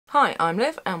Hi, I'm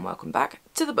Liv and welcome back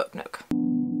to the Book Nook.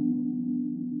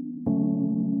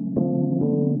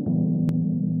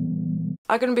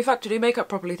 I'm gonna be fucked to do makeup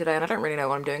properly today and I don't really know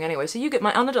what I'm doing anyway, so you get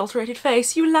my unadulterated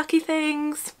face, you lucky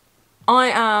things! I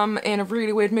am in a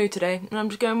really weird mood today and I'm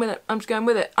just going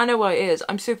with it. I know what it is.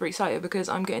 I'm super excited because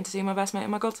I'm getting to see my best mate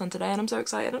and my godson today and I'm so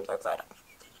excited.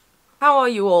 How are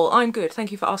you all? I'm good,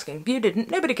 thank you for asking. If you didn't,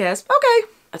 nobody cares.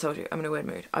 Okay! I told you, I'm in a weird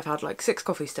mood. I've had like 6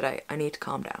 coffees today. I need to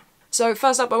calm down. So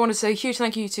first up, I want to say a huge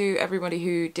thank you to everybody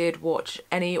who did watch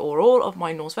any or all of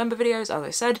my Northvember videos. As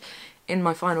I said in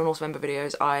my final Northvember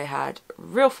videos, I had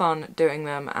real fun doing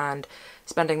them and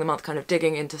spending the month kind of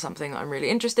digging into something that I'm really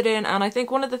interested in. And I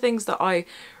think one of the things that I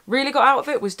really got out of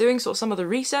it was doing sort of some of the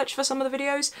research for some of the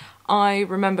videos. I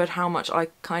remembered how much I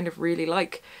kind of really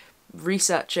like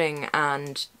researching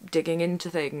and digging into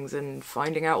things and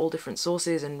finding out all different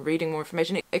sources and reading more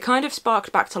information. It kind of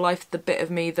sparked back to life the bit of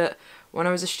me that when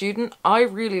I was a student I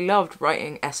really loved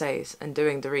writing essays and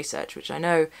doing the research, which I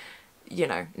know, you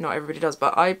know, not everybody does,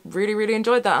 but I really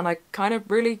enjoyed that and I kind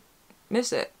of really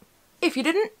miss it. If you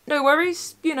didn't, no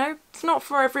worries, you know, it's not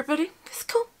for everybody. It's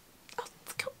cool. Oh,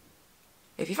 it's cool.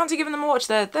 If you fancy giving them a watch,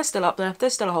 they're still up there.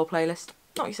 There's still a whole playlist.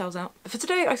 Knock yourselves out. But for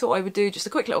today I thought I would do just a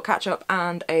quick little catch up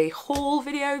and a haul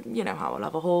video, you know how I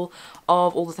love a haul,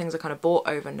 of all the things I kind of bought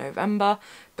over November,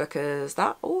 because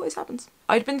that always happens.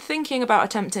 I'd been thinking about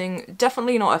attempting,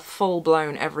 definitely not a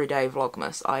full-blown everyday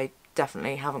vlogmas, I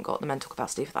definitely haven't got the mental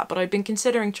capacity for that, but I'd been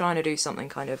considering trying to do something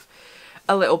kind of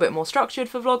a little bit more structured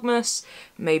for vlogmas,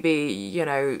 maybe, you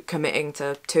know, committing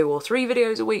to 2 or 3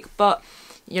 videos a week, but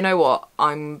you know what,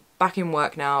 I'm back in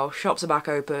work now, shops are back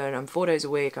open, I'm 4 days a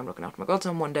week, I'm looking after my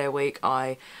godson 1 day a week,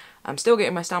 I'm still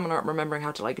getting my stamina up, remembering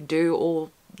how to like do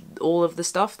all of the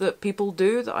stuff that people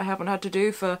do that I haven't had to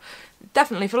do for,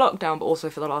 definitely for lockdown, but also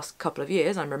for the last couple of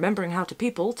years. I'm remembering how to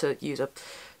people, to use a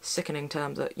sickening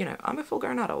term that, you know, I'm a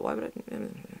full-grown adult, why would I?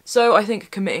 So I think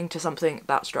committing to something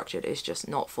that structured is just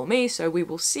not for me, so we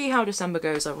will see how December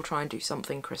goes. I will try and do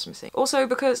something Christmassy. Also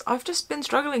because I've just been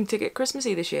struggling to get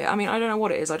Christmassy this year. I mean, I don't know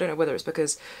what it is. I don't know whether it's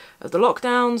because of the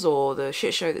lockdowns or the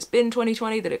shit show that's been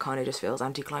 2020 that it kind of just feels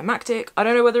anticlimactic. I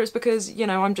don't know whether it's because, you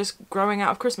know, I'm just growing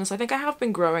out of Christmas. I think I have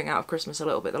been growing out of Christmas a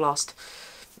little bit the last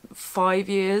 5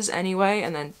 years anyway,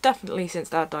 and then definitely since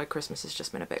Dad died, Christmas has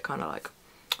just been a bit kind of like,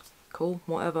 cool,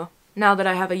 whatever. Now that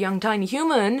I have a young tiny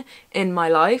human in my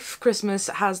life, Christmas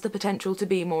has the potential to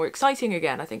be more exciting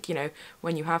again. I think, you know,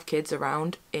 when you have kids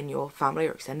around in your family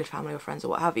or extended family or friends or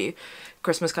what have you,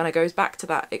 Christmas kind of goes back to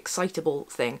that excitable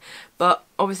thing. But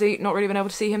obviously not really been able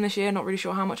to see him this year, not really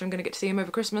sure how much I'm going to get to see him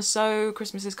over Christmas, so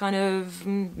Christmas is kind of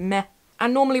meh.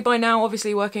 And normally by now,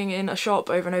 obviously working in a shop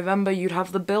over November, you'd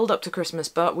have the build up to Christmas,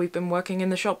 but we've been working in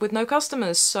the shop with no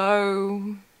customers,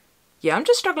 so yeah, I'm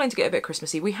just struggling to get a bit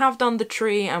Christmassy. We have done the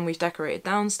tree and we've decorated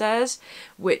downstairs,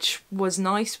 which was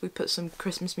nice. We put some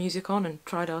Christmas music on and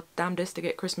tried our damnedest to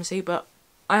get Christmassy, but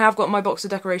I have got my box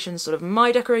of decorations, sort of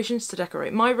my decorations to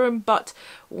decorate my room, but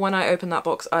when I opened that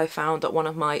box I found that one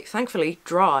of my, thankfully,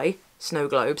 dry snow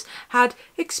globes had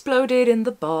exploded in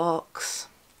the box.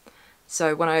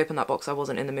 So when I opened that box I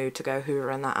wasn't in the mood to go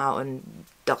hoovering that out and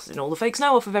dusting all the fake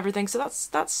snow off of everything, so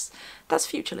that's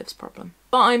future Liv's problem.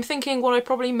 But I'm thinking what I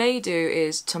probably may do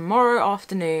is tomorrow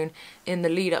afternoon, in the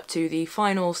lead up to the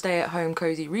final stay-at-home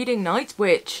cozy reading night,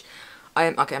 which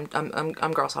I'm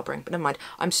grasshoppering, but never mind.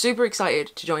 I'm super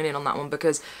excited to join in on that one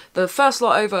because the first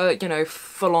lot over, you know,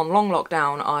 full-on long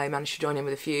lockdown, I managed to join in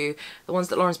with a few. The ones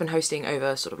that Lauren's been hosting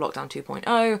over sort of lockdown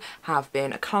 2.0 have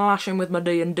been clashing with my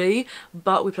D&D,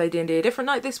 but we played D&D a different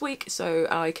night this week, so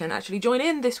I can actually join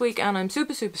in this week and I'm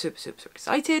super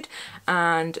excited,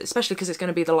 and especially because it's going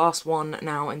to be the last one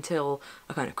now until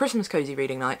a kind of Christmas cozy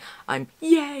reading night, I'm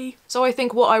yay! So I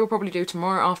think what I will probably do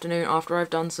tomorrow afternoon after I've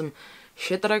done some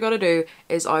shit that I gotta do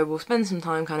is I will spend some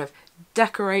time kind of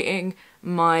decorating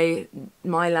my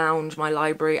lounge, my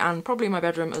library, and probably my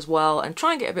bedroom as well, and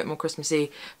try and get a bit more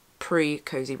Christmassy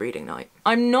pre-cozy reading night.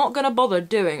 I'm not gonna bother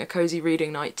doing a cozy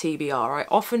reading night TBR. I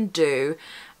often do,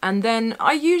 and then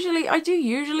I do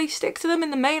usually stick to them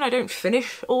in the main. I don't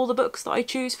finish all the books that I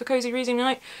choose for cozy reading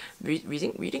night.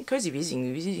 Cozy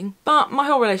reading. But my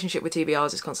whole relationship with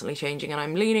TBRs is constantly changing, and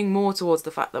I'm leaning more towards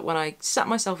the fact that when I set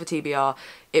myself a TBR,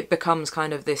 it becomes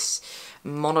kind of this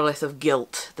monolith of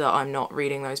guilt that I'm not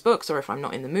reading those books or if I'm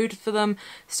not in the mood for them.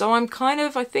 So I'm kind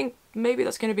of, I think maybe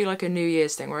that's going to be like a New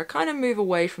Year's thing where I kind of move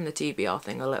away from the TBR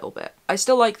thing a little bit. I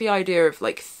still like the idea of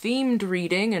like themed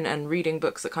reading and reading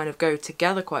books that kind of go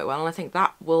together quite well, and I think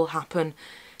that will happen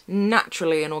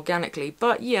naturally and organically,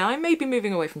 but yeah, I may be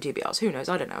moving away from TBRs, who knows,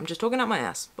 I don't know, I'm just talking out my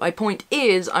ass. My point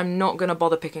is, I'm not going to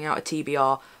bother picking out a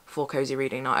TBR for cozy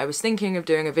reading night. I was thinking of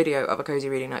doing a video of a cozy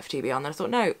reading night for TBR, and then I thought,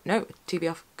 no,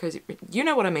 TBR for cozy, you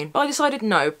know what I mean. But I decided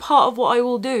no, part of what I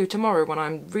will do tomorrow when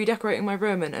I'm redecorating my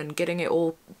room and getting it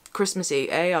all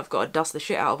Christmassy, I've got to dust the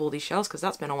shit out of all these shelves because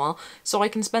that's been a while, so I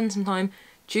can spend some time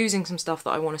choosing some stuff that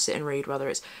I want to sit and read, whether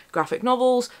it's graphic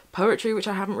novels, poetry, which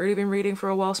I haven't really been reading for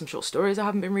a while, some short stories I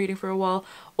haven't been reading for a while,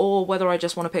 or whether I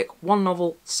just want to pick one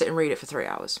novel, sit and read it for 3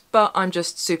 hours. But I'm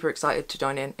just super excited to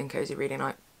join in cozy reading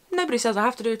night. Nobody says I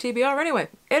have to do a TBR anyway.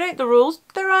 It ain't the rules.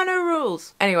 There are no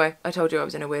rules. Anyway, I told you I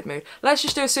was in a weird mood. Let's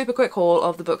just do a super quick haul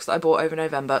of the books that I bought over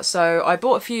November. So I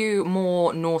bought a few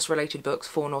more Norse related books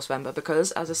for Northvember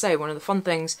because, as I say, one of the fun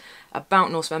things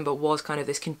about Northvember was kind of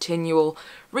this continual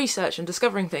research and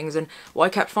discovering things, and what I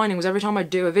kept finding was every time I'd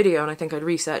do a video and I think I'd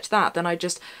research that, then I'd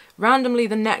just randomly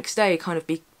the next day kind of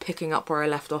be picking up where I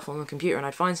left off on the computer, and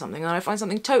I'd find something, and I'd find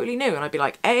something totally new, and I'd be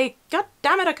like, A, god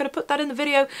damn it, I could have put that in the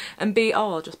video, and B,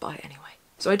 oh, I'll just buy it anyway.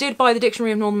 So I did buy the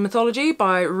Dictionary of Northern Mythology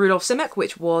by Rudolf Simek,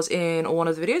 which was in one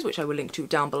of the videos, which I will link to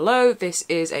down below. This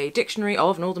is a dictionary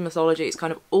of Northern mythology. It's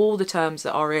kind of all the terms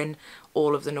that are in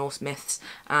all of the Norse myths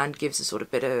and gives a sort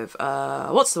of bit of,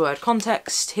 what's the word,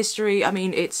 context, history. I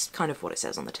mean, it's kind of what it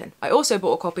says on the tin. I also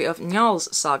bought a copy of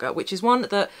Njal's Saga, which is one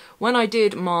that when I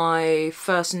did my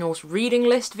first Norse reading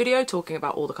list video talking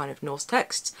about all the kind of Norse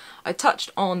texts, I touched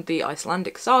on the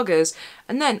Icelandic sagas,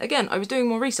 and then again I was doing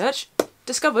more research,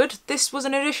 discovered this was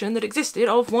an edition that existed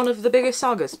of one of the biggest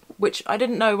sagas, which I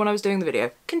didn't know when I was doing the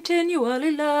video. Continually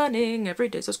learning, every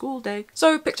day's a school day.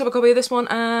 So picked up a copy of this one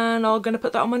and I'm gonna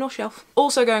put that on my Norse shelf.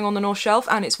 Also going on the Norse shelf,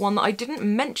 and it's one that I didn't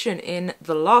mention in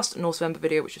the last Northvember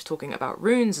video, which was talking about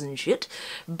runes and shit,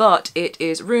 but it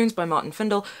is Runes by Martin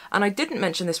Findle, and I didn't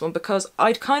mention this one because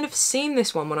I'd kind of seen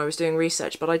this one when I was doing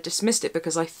research, but I dismissed it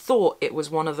because I thought it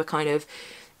was one of the kind of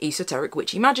esoteric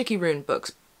witchy magic-y rune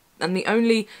books. And the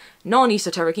only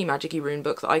non-esoteric-y magic-y rune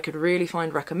book that I could really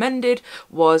find recommended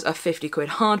was a 50 quid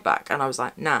hardback, and I was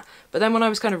like, nah. But then when I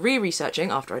was kind of re-researching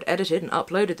after I'd edited and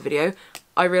uploaded the video,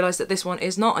 I realised that this one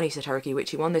is not an esoteric-y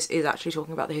witchy one, this is actually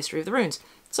talking about the history of the runes.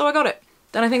 So I got it.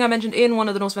 Then I think I mentioned in one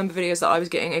of the Northvember videos that I was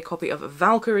getting a copy of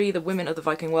Valkyrie, the Women of the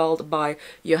Viking World by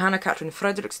Johanna Katrin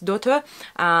Fredriksdotter,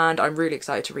 and I'm really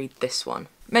excited to read this one.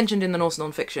 Mentioned in the Norse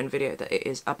non-fiction video that it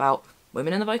is about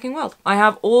women in the Viking world. I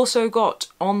have also got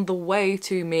on the way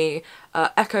to me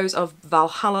Echoes of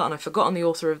Valhalla, and I've forgotten the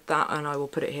author of that, and I will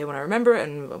put it here when I remember it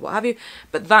and what have you,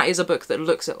 but that is a book that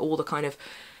looks at all the kind of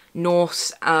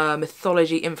Norse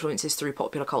mythology influences through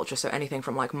popular culture, so anything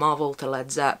from like Marvel to Led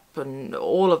Zepp and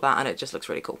all of that, and it just looks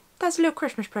really cool. That's a little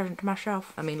Christmas present to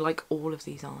myself. I mean, like, all of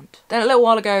these aren't. Then a little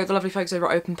while ago, the lovely folks over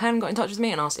at Open Pen got in touch with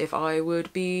me and asked if I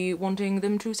would be wanting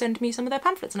them to send me some of their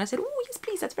pamphlets, and I said, oh yes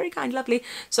please, that's very kind, lovely.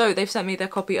 So they've sent me their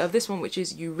copy of this one, which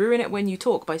is You Ruin It When You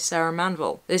Talk by Sarah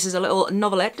Manville. This is a little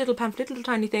novelette, little pamphlet, little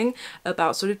tiny thing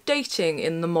about sort of dating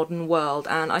in the modern world,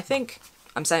 and I think,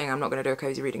 I'm saying I'm not going to do a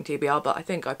cozy reading TBR, but I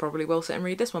think I probably will sit and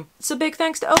read this one. So big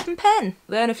thanks to Open Pen!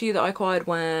 Then a few that I acquired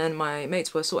when my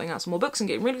mates were sorting out some more books and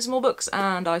getting rid of some more books,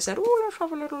 and I said, oh, let's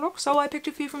have a little look, so I picked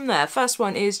a few from there. First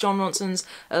one is Jon Ronson's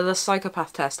The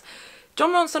Psychopath Test.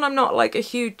 Jon Ronson I'm not like a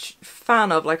huge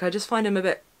fan of, like I just find him a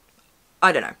bit,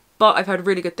 I don't know. But I've heard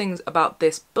really good things about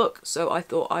this book, so I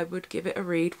thought I would give it a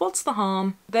read. What's the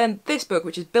harm? Then this book,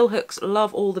 which is Bill Hicks'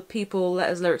 Love All the People,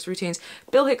 Letters, Lyrics, Routines.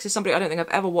 Bill Hicks is somebody, I don't think I've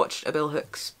ever watched a Bill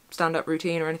Hicks stand-up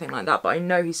routine or anything like that, but I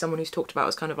know he's someone who's talked about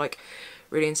as kind of like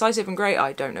really incisive and great.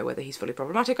 I don't know whether he's fully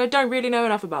problematic. I don't really know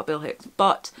enough about Bill Hicks,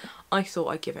 but I thought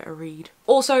I'd give it a read.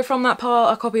 Also from that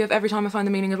part, a copy of Every Time I Find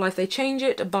the Meaning of Life They Change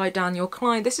It by Daniel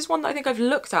Klein. This is one that I think I've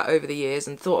looked at over the years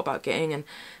and thought about getting, and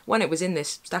when it was in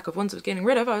this stack of ones I was getting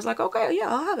rid of, I was like, okay, yeah,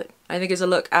 I'll have it. I think it's a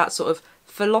look at sort of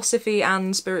philosophy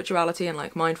and spirituality and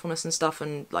like mindfulness and stuff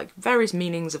and like various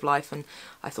meanings of life, and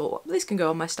I thought, well, this can go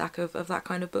on my stack of that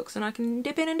kind of books and I can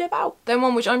dip in and dip out. Then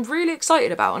one which I'm really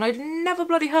excited about and I'd never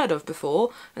bloody heard of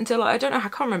before until I don't know, I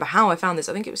can't remember how I found this,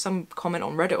 I think it was some comment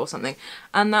on Reddit or something,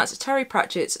 and that's Terry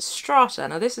Pratchett's Strata.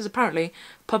 Now this is apparently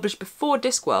published before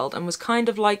Discworld and was kind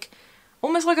of like,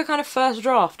 almost like a kind of first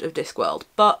draft of Discworld,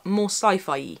 but more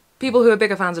sci-fi-y. People who are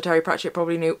bigger fans of Terry Pratchett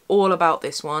probably knew all about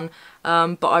this one,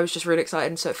 but I was just really excited,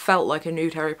 and so it felt like a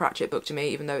new Terry Pratchett book to me,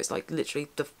 even though it's like literally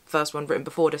the first one written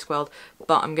before Discworld,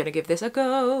 but I'm gonna give this a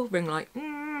go. Ring light.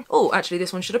 Oh, actually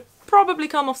this one should have probably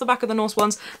come off the back of the Norse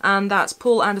ones, and that's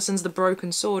Paul Anderson's The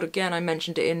Broken Sword. Again, I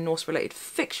mentioned it in Norse related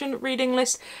fiction reading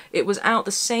list. It was out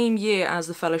the same year as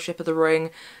The Fellowship of the Ring,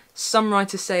 Some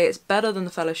writers say it's better than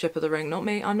The Fellowship of the Ring. Not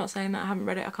me. I'm not saying that. I haven't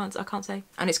read it. I can't say.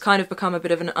 And it's kind of become a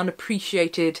bit of an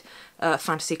unappreciated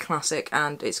fantasy classic,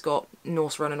 and it's got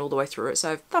Norse running all the way through it,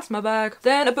 so that's my bag.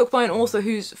 Then a book by an author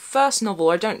whose first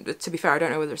novel, to be fair, I don't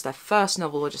know whether it's their first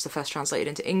novel or just the first translated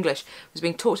into English, was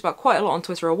being talked about quite a lot on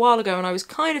Twitter a while ago, and I was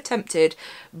kind of tempted,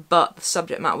 but the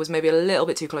subject matter was maybe a little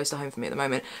bit too close to home for me at the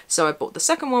moment, so I bought the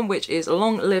second one, which is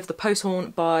Long Live the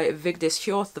Posthorn by Vigdis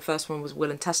Hjorth. The first one was Will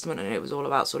and Testament, and it was all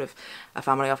about sort of a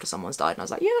family after someone's died, and I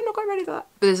was like, yeah, I'm not quite ready for that.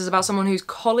 But this is about someone whose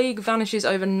colleague vanishes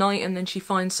overnight, and then she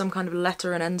finds some kind of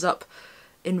letter and ends up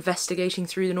investigating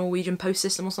through the Norwegian post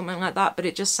system or something like that, but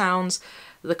it just sounds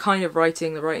the kind of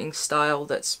writing, the writing style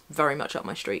that's very much up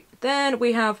my street. Then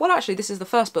we have, well actually this is the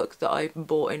first book that I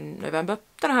bought in November.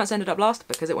 Don't know how it's ended up last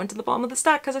because it went to the bottom of the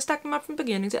stack because I stacked them up from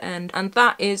beginning to end. And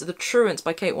that is The Truants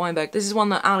by Kate Weinberg. This is one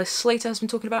that Alice Slater has been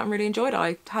talking about and really enjoyed.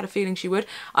 I had a feeling she would.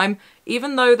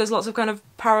 Even though there's lots of kind of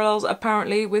parallels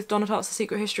apparently with Donna Tartt's The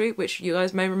Secret History, which you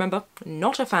guys may remember,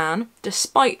 not a fan.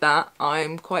 Despite that,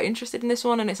 I'm quite interested in this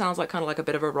one, and it sounds like kind of like a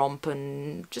bit of a romp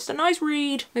and just a nice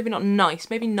read. Maybe not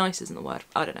nice, maybe nice isn't the word.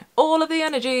 I don't know. All of the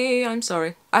energy, I'm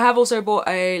sorry. I have also bought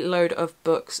a load of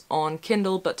books on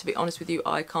Kindle, but to be honest with you,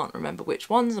 I can't remember which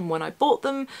ones and when I bought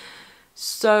them,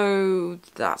 so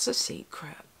that's a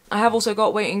secret. I have also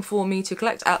got waiting for me to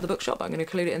collect at the bookshop, I'm going to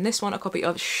include it in this one, a copy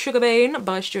of Sugarbane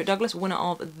by Stuart Douglas, winner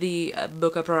of the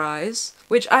Booker Prize,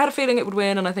 which I had a feeling it would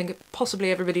win, and I think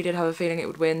possibly everybody did have a feeling it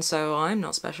would win, so I'm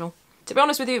not special. To be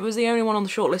honest with you, it was the only one on the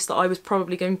shortlist that I was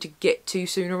probably going to get to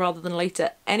sooner rather than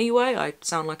later anyway. I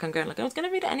sound like I'm going like, I was going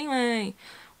to read it anyway.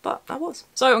 But I was.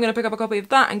 So I'm going to pick up a copy of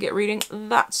that and get reading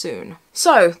that soon.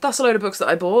 So that's a load of books that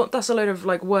I bought. That's a load of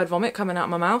like word vomit coming out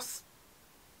of my mouth.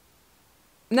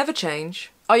 Never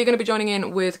change. Are you going to be joining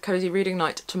in with Cozy Reading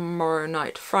Night tomorrow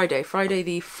night, Friday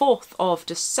the 4th of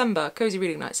December, Cozy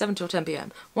Reading Night, 7 till 10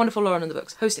 PM. Wonderful Lauren and the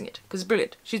Books hosting it, because it's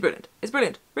brilliant. She's brilliant. It's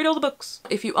brilliant. Read all the books.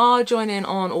 If you are, join in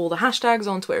on all the hashtags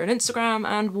on Twitter and Instagram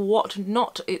and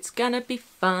whatnot. It's gonna be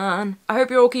fun. I hope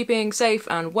you're all keeping safe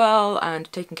and well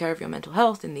and taking care of your mental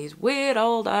health in these weird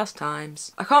old ass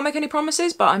times. I can't make any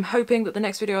promises, but I'm hoping that the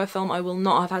next video I film I will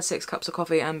not have had 6 cups of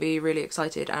coffee and be really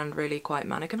excited and really quite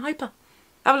manic and hyper.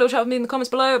 Have a little chat with me in the comments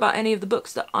below about any of the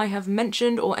books that I have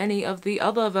mentioned or any of the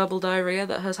other verbal diarrhea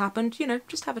that has happened. You know,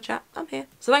 just have a chat. I'm here.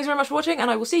 So thanks very much for watching,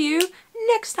 and I will see you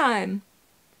next time.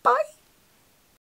 Bye!